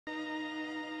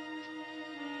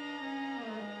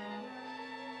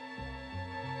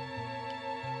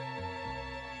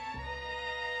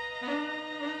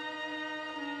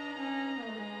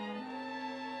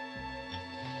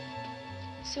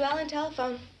SueEllen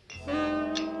telephone.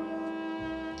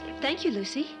 Thank you,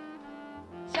 Lucy.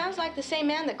 Sounds like the same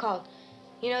man that called.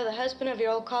 You know, the husband of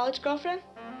your old college girlfriend?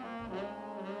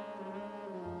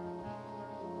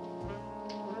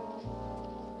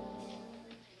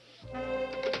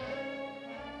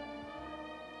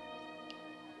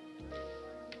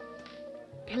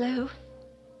 Hello?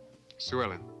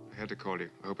 SueEllen, I had to call you.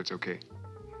 I hope it's okay.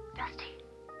 Dusty.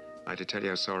 I had to tell you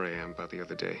how sorry I am about the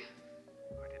other day.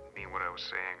 I didn't mean what I was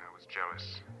saying. I was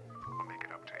jealous. I'll make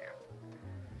it up to you.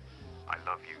 I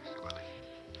love you, SueEllen.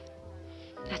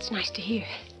 That's nice to hear.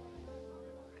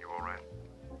 Are you all right?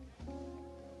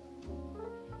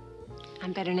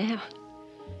 I'm better now.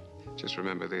 Just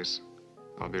remember this.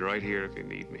 I'll be right here if you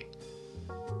need me.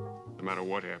 No matter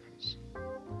what happens.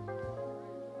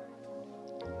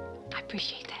 I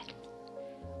appreciate that.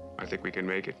 I think we can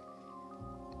make it.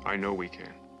 I know we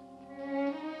can.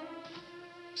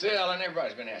 SueEllen,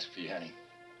 everybody's been asking for you, honey.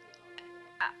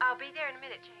 I'll be there in a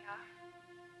minute, JR.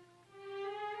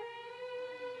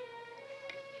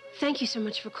 Thank you so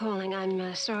much for calling.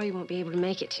 I'm sorry you won't be able to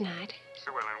make it tonight.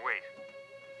 SueEllen, wait.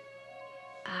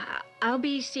 I'll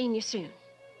be seeing you soon.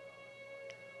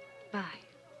 Bye.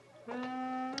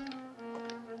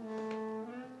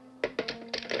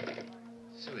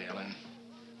 SueEllen.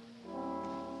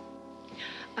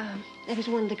 That was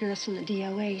one of the girls from the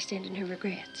DOA sending her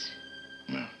regrets.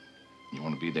 Well, you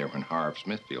want to be there when Harv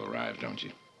Smithfield arrives, don't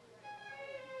you?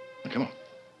 Now, come on.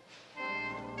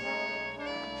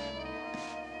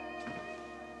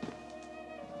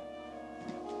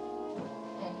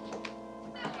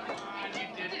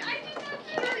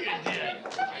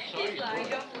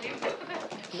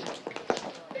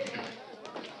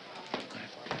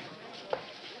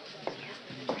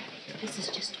 This is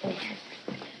just awful.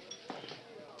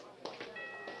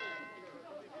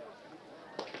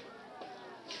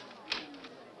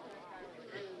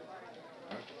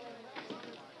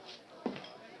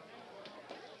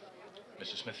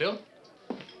 Mr. Smithfield?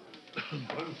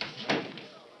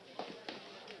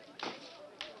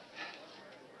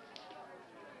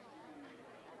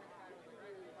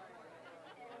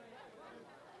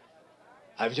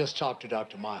 I've just talked to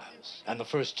Dr. Miles, and the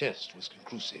first test was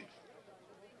conclusive.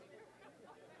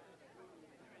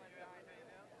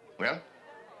 Well?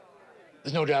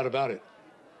 There's no doubt about it.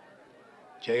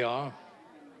 JR,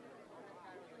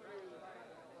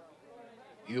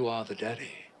 you are the daddy.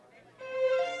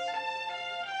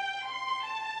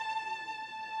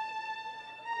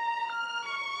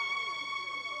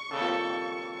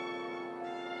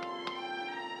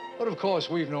 But of course,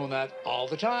 we've known that all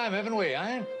the time, haven't we,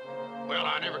 eh? Well,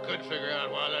 I never could figure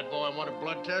out why that boy wanted a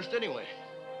blood test anyway.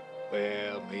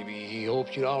 Well, maybe he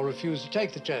hoped you'd all refuse to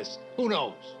take the test. Who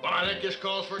knows? Well, I think this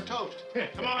calls for a toast.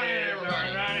 Come on in,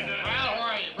 everybody. Well, how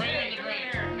are you? Bring in the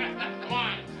drink. Come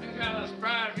on. You got a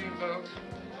surprise for you folks.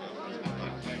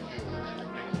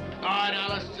 All right, now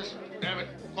let's just have it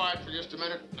quiet for just a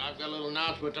minute. I've got a little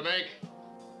announcement to make.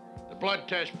 The blood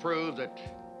test proved that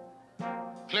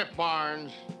Cliff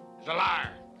Barnes is a liar.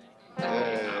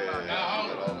 Now,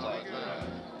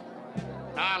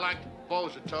 I'd like to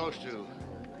propose a toast to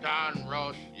John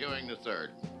Ross Ewing III.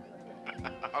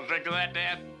 I'll drink to that,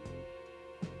 Dad.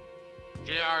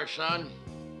 JR's son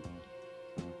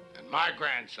and my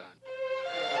grandson.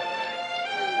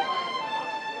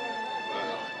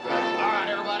 All right,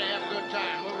 everybody, have a good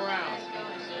time. Move around.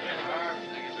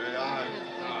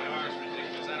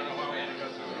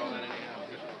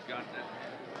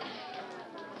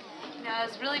 You know, I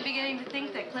was really beginning to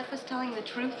think that Cliff was telling the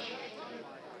truth.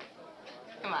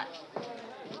 Come on.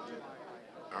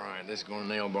 All right, this is going to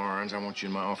nail Barnes. I want you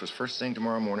in my office first thing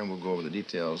tomorrow morning. We'll go over the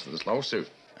details of this lawsuit.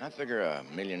 I figure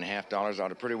 $1.5 million ought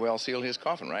to pretty well seal his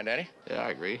coffin, right, Daddy? Yeah, I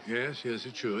agree. Yes,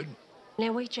 it should.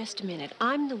 Now, wait just a minute.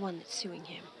 I'm the one that's suing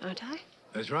him, aren't I?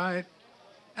 That's right.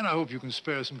 And I hope you can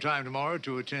spare some time tomorrow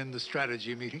to attend the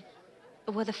strategy meeting.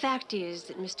 Well, the fact is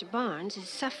that Mr. Barnes is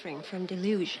suffering from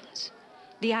delusions.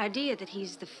 The idea that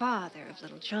he's the father of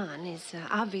little John is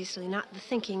obviously not the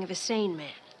thinking of a sane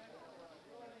man.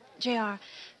 JR,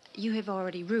 you have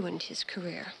already ruined his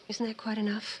career. Isn't that quite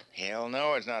enough? Hell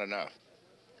no, it's not enough.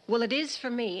 Well, it is for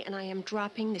me, and I am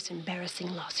dropping this embarrassing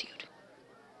lawsuit.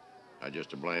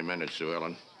 Just a blame minute,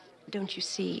 SueEllen. Don't you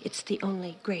see? It's the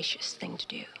only gracious thing to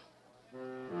do.